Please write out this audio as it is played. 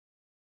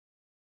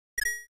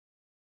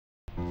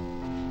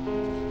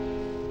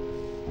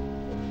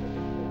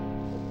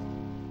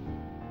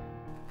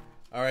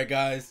Alright,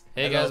 guys.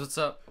 Hey guys, what's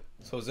up?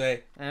 It's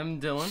Jose. I'm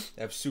Dylan.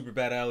 I have super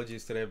bad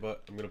allergies today,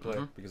 but I'm gonna play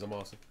because I'm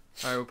awesome.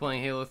 Alright, we're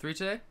playing Halo 3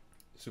 today?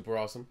 Super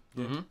awesome.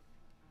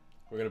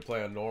 We're gonna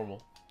play on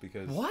normal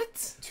because...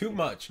 What? Too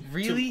much.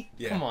 Really?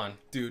 Yeah. Come on.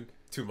 Dude,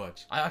 too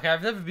much. Okay,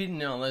 I've never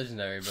beaten it on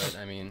Legendary, but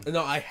I mean...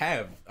 No, I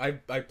have. I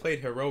played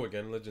Heroic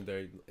and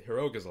Legendary.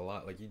 Heroic is a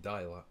lot. Like, you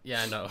die a lot.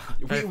 Yeah, I know.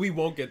 We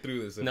won't get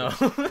through this. No.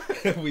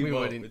 we won't.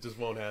 wouldn't. It just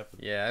won't happen.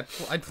 Yeah,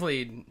 I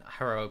played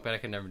Heroic, but I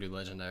could never do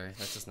Legendary.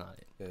 That's just not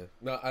it. Yeah.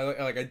 No,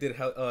 I did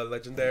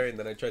Legendary, and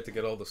then I tried to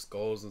get all the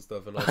skulls and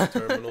stuff and all the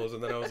terminals,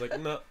 and then I was like,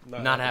 no,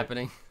 not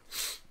happening.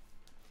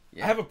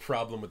 Yeah. I have a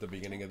problem with the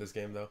beginning of this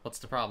game, though. What's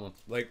the problem?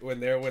 Like when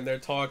they're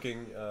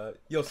talking,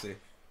 you'll see.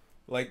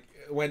 Like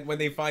when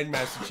they find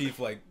Master Chief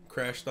like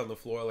crashed on the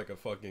floor like a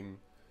fucking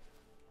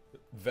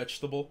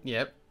vegetable.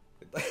 Yep.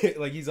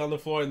 Like he's on the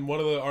floor and one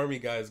of the army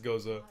guys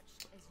goes,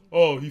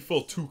 "Oh, he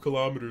fell 2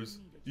 kilometers,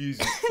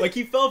 easy." Like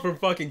he fell from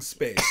fucking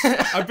space.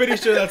 I'm pretty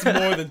sure that's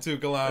more than 2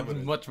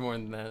 kilometers. Much more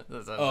than that.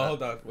 Oh,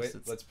 hold on, wait.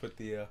 Let's put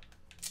the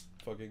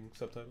fucking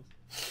subtitles.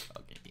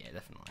 Okay, yeah,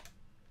 definitely.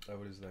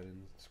 What is that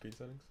in screen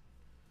settings?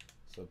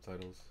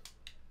 Subtitles.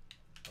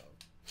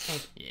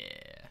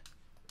 Yeah.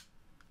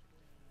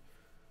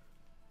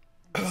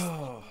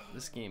 Oh.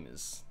 This game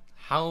is...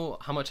 How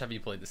much have you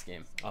played this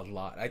game? A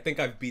lot. I think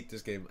I've beat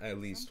this game at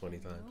least 20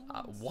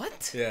 times.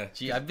 What? Yeah.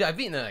 Gee, I've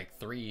beaten it like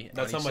 3.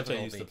 That's how much I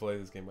used to play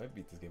this game. I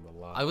beat this game a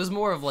lot. I was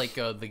more of like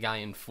the guy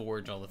in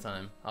Forge all the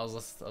time. I was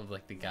less of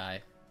like the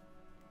guy.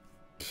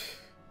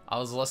 I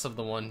was less of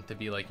the one to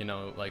be like, you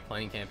know, like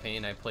playing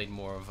campaign. I played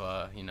more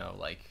of you know,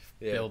 like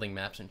building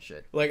maps and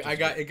shit. Like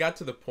it got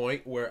to the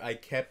point where I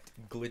kept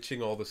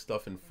glitching all the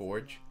stuff in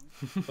Forge.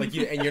 Like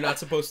you're not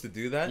supposed to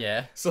do that.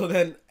 Yeah. So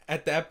then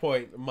at that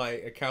point my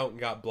account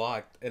got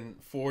blocked and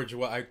Forge,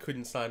 I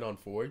couldn't sign on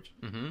Forge.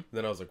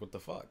 Then I was like, what the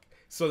fuck?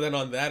 So then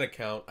on that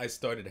account I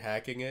started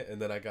hacking it,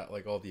 and then I got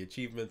like all the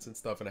achievements and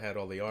stuff, and I had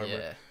all the armor.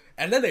 Yeah.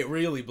 And then they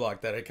really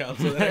blocked that account,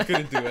 so then I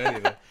couldn't do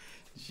anything.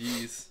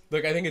 Jeez.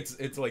 Look, I think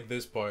it's like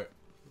this part.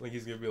 Like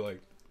he's gonna be like,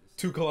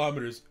 2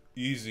 kilometers,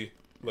 easy.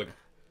 Look.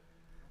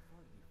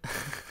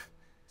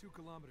 2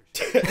 kilometers.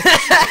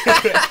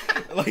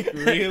 Like,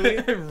 really?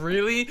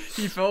 Really?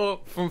 He fell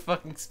from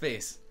fucking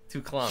space.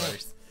 2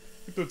 kilometers.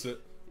 That's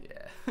it.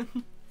 Yeah.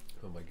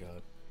 Oh my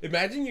god.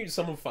 Imagine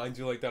someone finds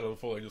you like that on the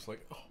floor, just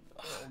like, oh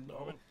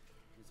no.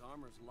 His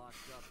armor's locked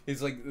up.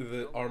 It's like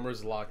the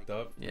armor's locked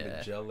up. Yeah.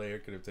 The gel layer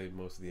could have taken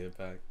most of the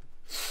impact.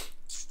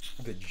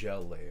 The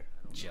gel layer.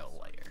 Gel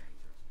layer.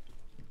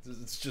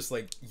 It's just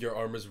like your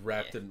armor's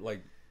wrapped in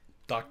like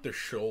Dr.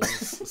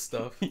 Scholl's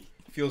stuff.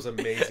 Feels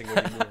amazing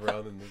when you move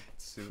around in the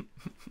suit.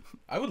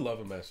 I would love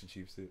a Master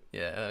Chief suit.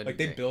 Yeah. Like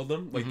they build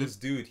them. Like this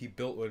dude, he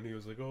built one. He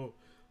was like, oh,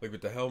 like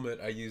with the helmet.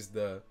 I used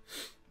a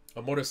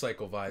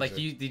motorcycle visor. Like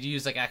did you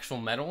use like actual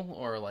metal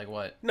or like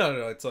what?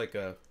 No. It's like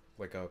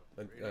like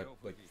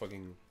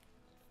fucking.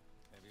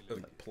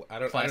 I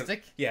don't.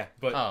 Plastic? Yeah,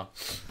 but Oh.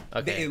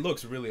 Okay. it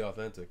looks really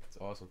authentic. It's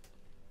awesome.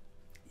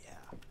 Yeah.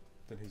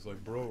 Then he's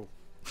like, bro,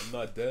 I'm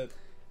not dead.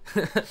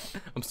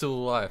 I'm still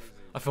alive.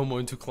 I fell more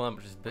than 2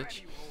 kilometers,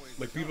 bitch.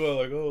 Like people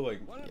are like, oh, like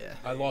Yeah.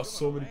 I lost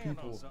so many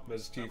people.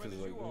 Master Chief is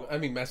like, I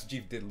mean, Master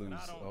Chief did lose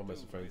all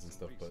Master friends and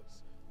stuff, but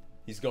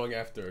he's going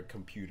after a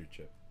computer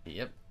chip.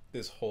 Yep.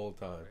 This whole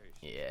time.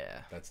 Yeah.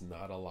 That's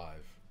not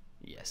alive,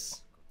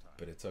 Yes.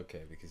 but it's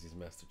okay because he's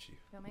Master Chief,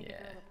 Yeah.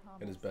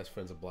 and his best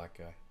friend's a black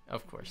guy.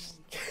 Of course.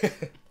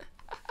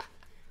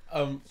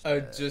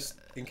 Just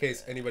in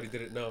case anybody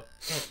didn't know,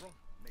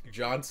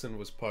 Johnson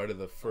was part of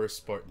the first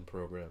Spartan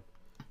program,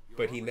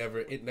 but he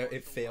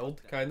it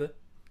failed kind of.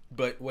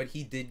 But what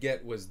he did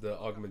get was the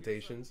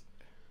augmentations,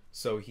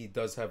 so he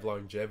does have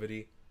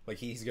longevity. Like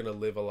he's gonna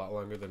live a lot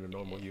longer than a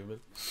normal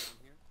human.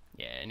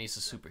 Yeah, and he's a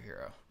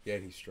superhero. Yeah,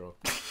 and he's strong.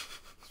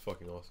 It's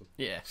fucking awesome.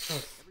 Yeah.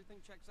 Everything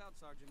checks out,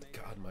 Sergeant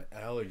Major. God, my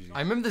allergies.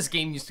 I remember this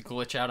game used to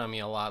glitch out on me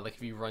a lot, like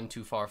if you run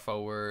too far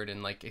forward,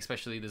 and like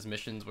especially these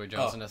missions where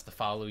Johnson has to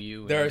follow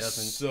you. And There he are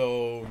doesn't.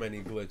 so many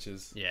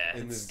glitches Yeah,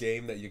 in this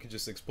game that you can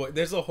just exploit.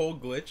 There's a whole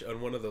glitch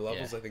on one of the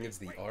levels, Yeah. I think it's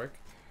the Arc,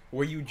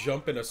 where you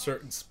jump in a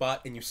certain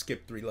spot and you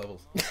skip 3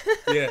 levels.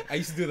 Yeah, I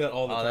used to do that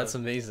all the time. Oh, that's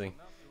amazing.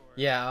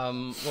 Yeah,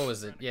 what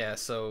was it? Yeah,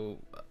 so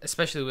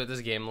especially with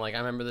this game, like I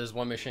remember there's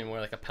one mission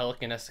where like a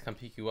pelican has to come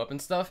pick you up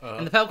and stuff,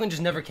 and the pelican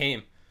just never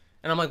came.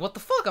 And I'm like, what the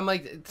fuck? I'm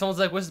like, someone's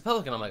like, where's the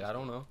pelican? I'm like, I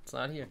don't know, it's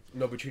not here.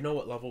 No, but you know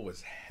what level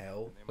was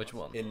hell? Which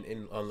one?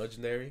 On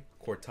Legendary?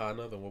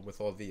 Cortana, the one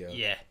with all the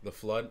Yeah. the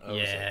flood? I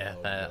was Yeah,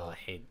 like, that, no. I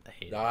hate that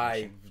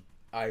mission.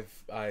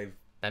 I've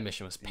That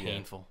mission was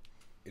painful.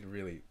 it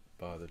really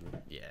bothered me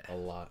Yeah. a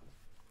lot.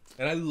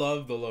 And I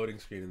love the loading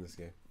screen in this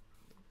game.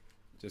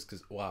 Just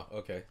because, wow,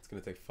 okay, it's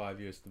going to take 5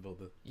 years to build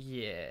the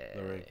Yeah.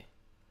 ring.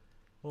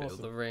 Build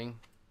Awesome. the ring.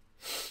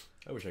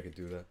 I wish I could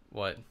do that.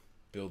 What?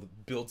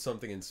 Build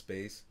something in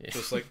space. Yeah.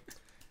 Just like,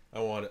 I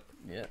want it.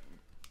 Yeah.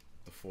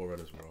 The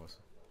Forerunners were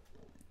awesome.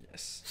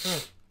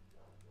 Yes.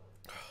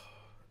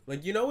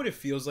 Like, you know what it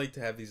feels like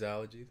to have these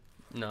allergies?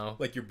 No.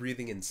 Like you're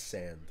breathing in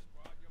sand.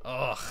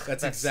 Ugh,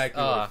 That's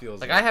exactly what it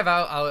feels like. like. I have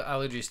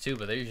allergies too,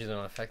 but they usually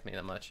don't affect me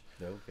that much.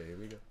 Okay, here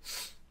we go.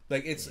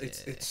 Like it's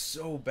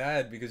so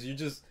bad because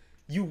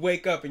you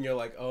wake up and you're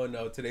like, oh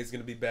no, today's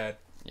gonna be bad.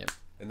 Yep.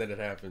 And then it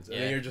happens, and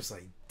Yeah. then you're just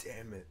like,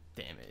 damn it.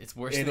 Damn it, it's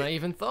worse than I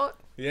even thought.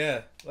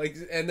 Yeah, like,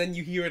 and then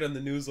you hear it on the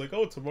news, like,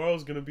 oh,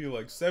 tomorrow's gonna be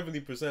like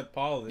 70%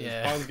 pollen.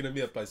 Yeah. Pollen's gonna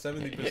be up by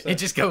 70%. It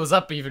just goes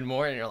up even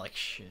more, and you're like,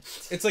 shit.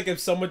 It's like if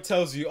someone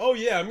tells you, oh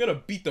yeah, I'm gonna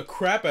beat the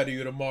crap out of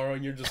you tomorrow,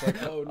 and you're just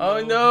like, oh no.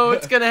 Oh no,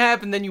 it's gonna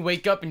happen. Then you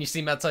wake up and you see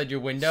him outside your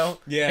window.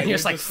 Yeah, and you're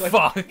just like,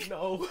 fuck.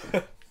 No.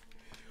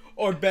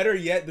 Or better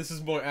yet, this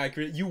is more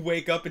accurate. You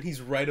wake up and he's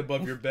right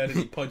above your bed and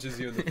he punches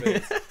you in the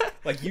face.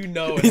 Like, you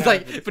know it He's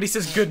happened. like, but he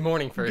says good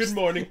morning first. Good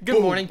morning. Good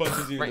Boom, morning.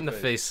 punches you Right in the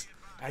face.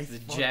 I The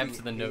jab fucking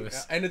to the hate nose.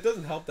 that. And it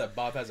doesn't help that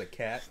Bob has a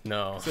cat.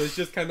 No. So it's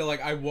just kind of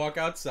like I walk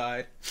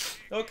outside.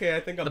 Okay, I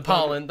think I'm The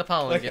done.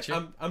 pollen Like, get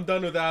you. I'm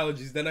done with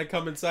allergies. Then I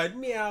come inside,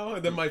 meow,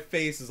 and then my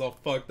face is all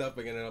fucked up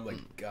again, and I'm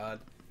like, God.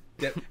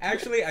 Yeah,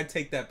 actually, I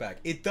take that back.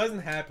 It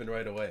doesn't happen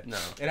right away. No.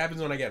 It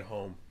happens when I get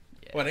home.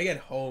 Yeah. When I get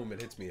home,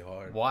 it hits me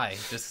hard. Why?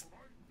 Just.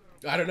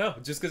 I don't know.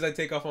 Just because I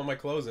take off all my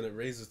clothes and it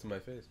raises to my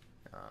face.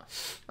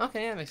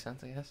 Okay, that makes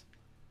sense, I guess.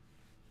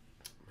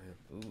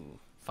 Ooh,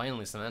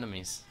 finally some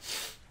enemies.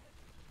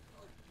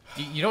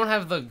 You don't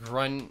have the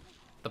grunt,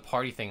 the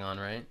party thing on,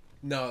 right?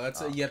 No,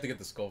 that's you have to get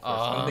the skull first.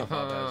 I don't think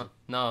Bob has it.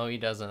 No, he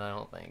doesn't. I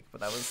don't think.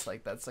 But that was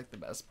like that's like the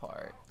best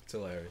part. It's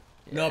hilarious.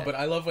 Yeah. No, but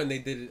I love when they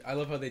did it. I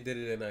love how they did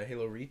it in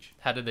Halo Reach.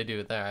 How did they do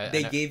it there?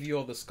 They gave you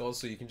all the skulls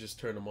so you can just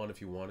turn them on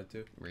if you wanted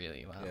to.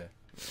 Really? Wow. Yeah.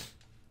 It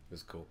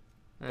was cool.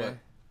 Eh. But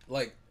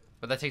like,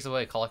 But that takes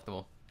away a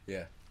collectible.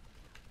 yeah.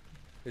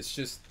 It's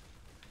just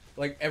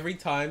like every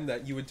time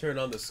that you would turn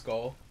on the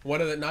skull,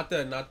 one of the not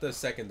the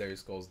secondary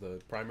skulls, the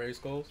primary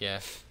skulls. Yeah.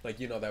 Like,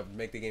 you know, that would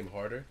make the game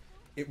harder.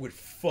 It would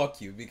fuck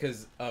you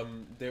because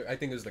there I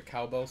think it was the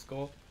cowbell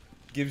skull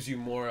gives you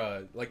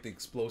more like the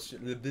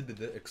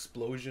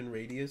explosion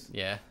radius.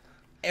 Yeah.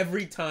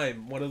 Every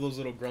time one of those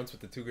little grunts with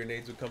the 2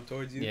 grenades would come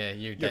towards you, Yeah,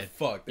 you're dead.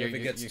 fucked if You're-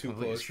 it gets you're too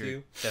completely close to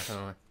you.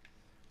 Definitely.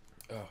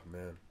 Oh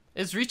man,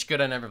 Is Reach good?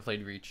 I never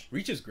played Reach.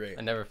 Reach is great.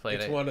 I never played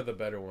It's it. one of the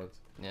better ones.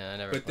 Yeah, I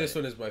never. But played this it.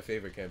 one is my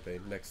favorite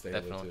campaign, next to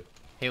Halo Definitely. 2.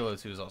 Halo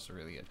 2 is also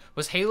really good.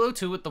 Was Halo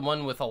 2 with the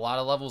one with a lot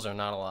of levels or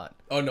not a lot?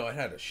 Oh no, it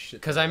had a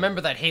shit. Because I remember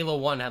that Halo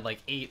 1 had like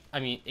 8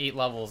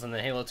 levels, and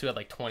then Halo 2 had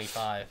like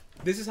 25.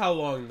 This is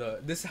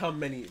how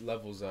many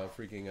levels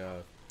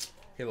freaking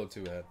Halo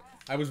 2 had.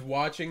 I was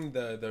watching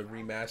the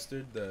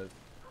remastered the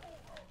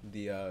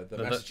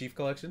Master Chief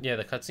Collection. Yeah,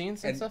 the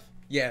cutscenes and And- stuff?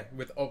 Yeah,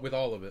 with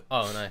all of it.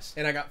 Oh, nice.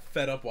 And I got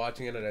fed up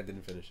watching it and I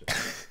didn't finish it.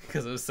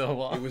 Because it was so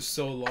long. It was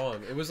so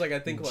long. It was like I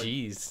think like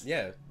Jeez.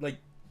 yeah, like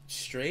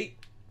straight.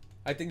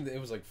 I think that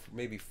it was like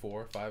maybe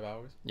 4 or 5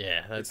 hours.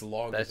 Yeah, that's It's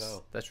long as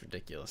hell. That's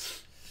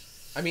ridiculous.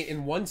 I mean,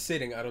 in one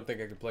sitting, I don't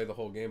think I could play the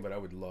whole game, but I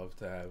would love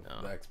to have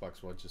No. the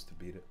Xbox One just to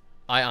beat it.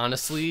 I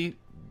honestly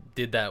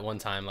did that one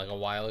time, like a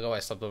while ago. I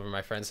slept over at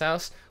my friend's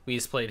house. We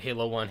just played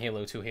Halo 1,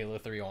 Halo 2, Halo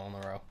 3 all in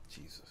a row.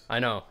 Jesus. I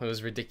know, it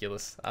was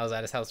ridiculous. I was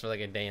at his house for like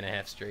a day and a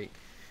half straight.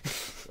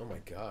 Oh my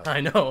god.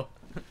 I know.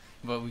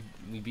 But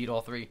we beat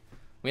all 3.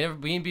 We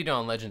didn't beat it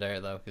on Legendary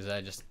though, because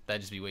that'd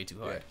just be way too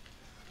hard.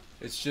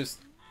 Yeah. It's just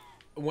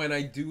when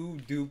I do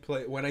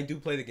play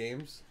the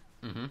games,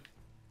 Mm-hmm.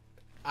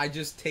 I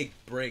just take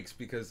breaks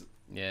because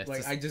Yeah. It's like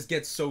just, I just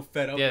get so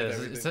fed up yeah, with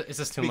everything. it's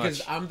just too because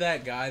much. I'm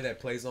that guy that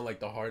plays on like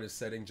the hardest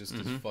setting just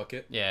to fuck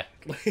it. Yeah.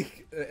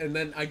 Like, and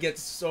then I get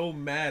so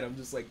mad. I'm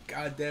just like,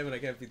 God damn it, I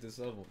can't beat this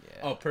level. Yeah.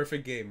 Oh,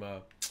 perfect game.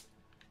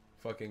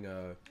 Fucking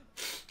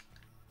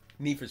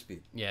Need for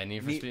Speed. Yeah,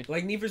 Need for Speed.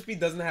 Like Need for Speed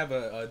doesn't have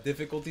a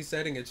difficulty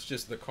setting. It's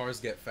just the cars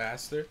get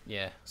faster.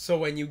 Yeah. So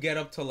when you get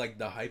up to like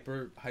the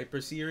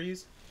hyper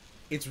series,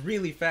 it's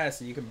really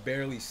fast and you can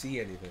barely see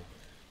anything.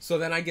 So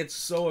then I get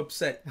so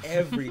upset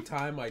every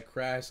time I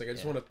crash. Like I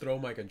just Yeah. want to throw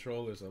my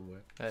controller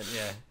somewhere.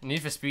 Yeah.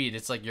 Need for Speed,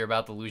 it's like you're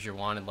about to lose your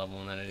wanted level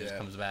and then it just Yeah.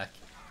 comes back.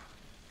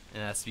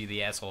 And it has to be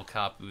the asshole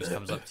cop who just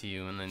comes up to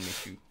you and then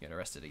makes you get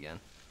arrested again.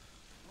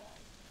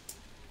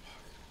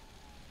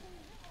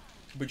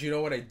 But you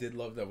know what I did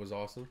love that was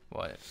awesome?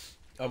 What?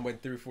 When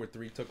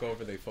 343 took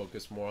over, they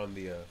focused more on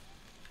the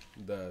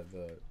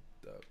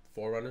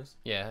Forerunners.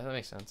 Yeah, that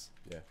makes sense.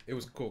 Yeah, it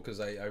was cool because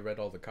I read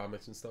all the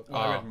comics and stuff. Well,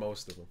 I Oh. read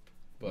most of them,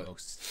 but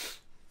Most.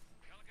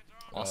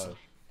 Awesome.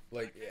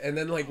 like, and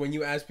then like when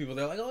you ask people,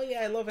 they're like, "Oh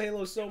yeah, I love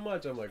Halo so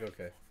much." I'm like,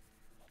 okay,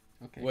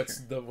 Okay. what's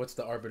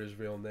the Arbiter's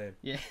real name?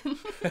 Yeah.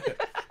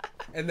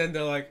 And then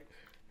they're like,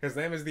 his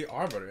name is the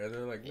Arbiter, and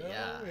they're like, no,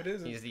 yeah. it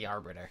isn't. He's the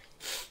arbiter.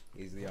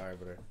 He's the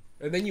Arbiter.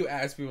 And then you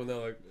ask people, and they're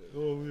like,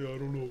 oh yeah, I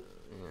don't know.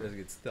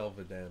 It's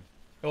Thelvadan.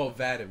 Oh,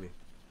 Vadimi.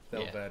 Yeah.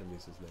 Vadimi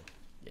is his name.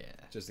 Yeah.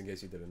 Just in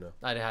case you didn't know.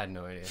 I had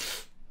no idea.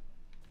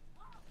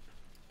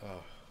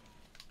 Oh.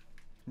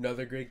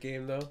 Another great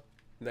game though,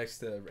 next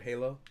to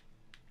Halo,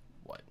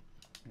 What?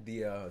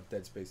 the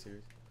Dead Space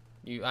series.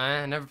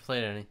 I never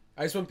played any.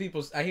 I hate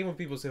when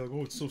people say like,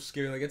 "Oh, it's so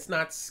scary." Like, it's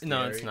not scary.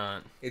 No, it's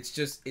not. It's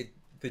just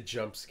the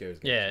jump scares.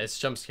 Yeah, it's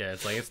jump scare.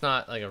 It's like it's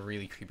not like a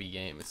really creepy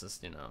game. It's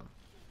just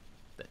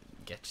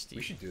Getch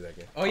We should do that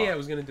game. Oh yeah, I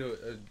was gonna do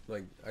it.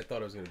 Like I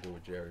thought I was gonna do it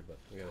with Jerry, but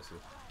we gotta see.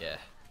 Yeah.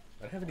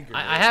 I don't have any.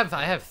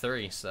 I have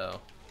 3, so.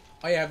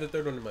 Oh yeah, I have the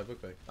 3rd one in my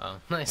book bag. Oh,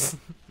 nice.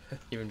 You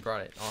even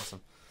brought it.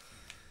 Awesome.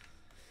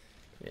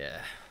 Yeah.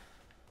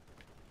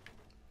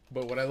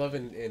 But what I love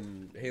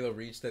in Halo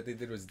Reach that they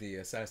did was the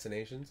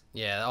assassinations.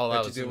 Yeah. Oh, that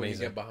was you do amazing. when you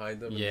get behind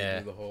them. Yeah. And you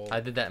do the whole... I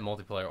did that in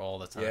multiplayer all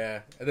the time.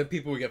 Yeah, and then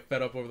people would get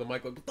fed up over the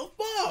mic like, what the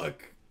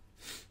fuck?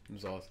 It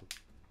was awesome.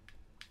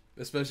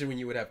 Especially when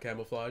you would have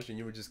camouflage and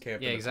you would just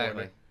camp in the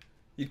corner.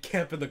 You'd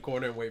camp in the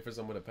corner and wait for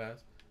someone to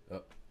pass.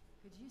 Oh.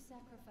 Could you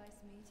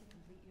sacrifice me to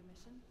complete your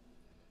mission?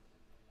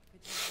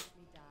 Could you let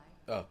me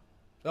die?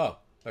 Oh.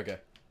 Oh, okay.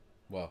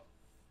 Well,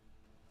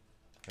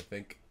 I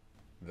think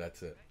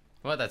that's it.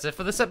 What? That's it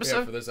for this episode?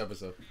 Yeah, for this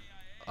episode.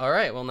 All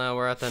right. Well, now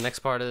we're at the next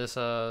part of this.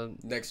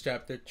 Next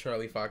chapter,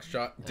 Charlie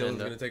Foxtrot. Dylan's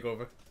gonna take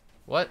over.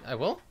 What? I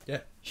will? Yeah.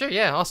 Sure.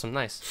 Yeah. Awesome.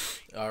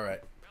 Nice. All right.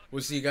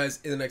 We'll see you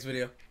guys in the next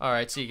video. All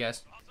right. See you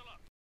guys.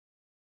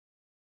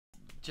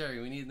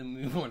 Jerry, we need to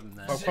move more than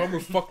that. I'll come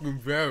with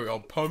fucking Jerry. I'll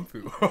pump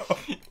you.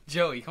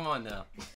 Joey, come on now.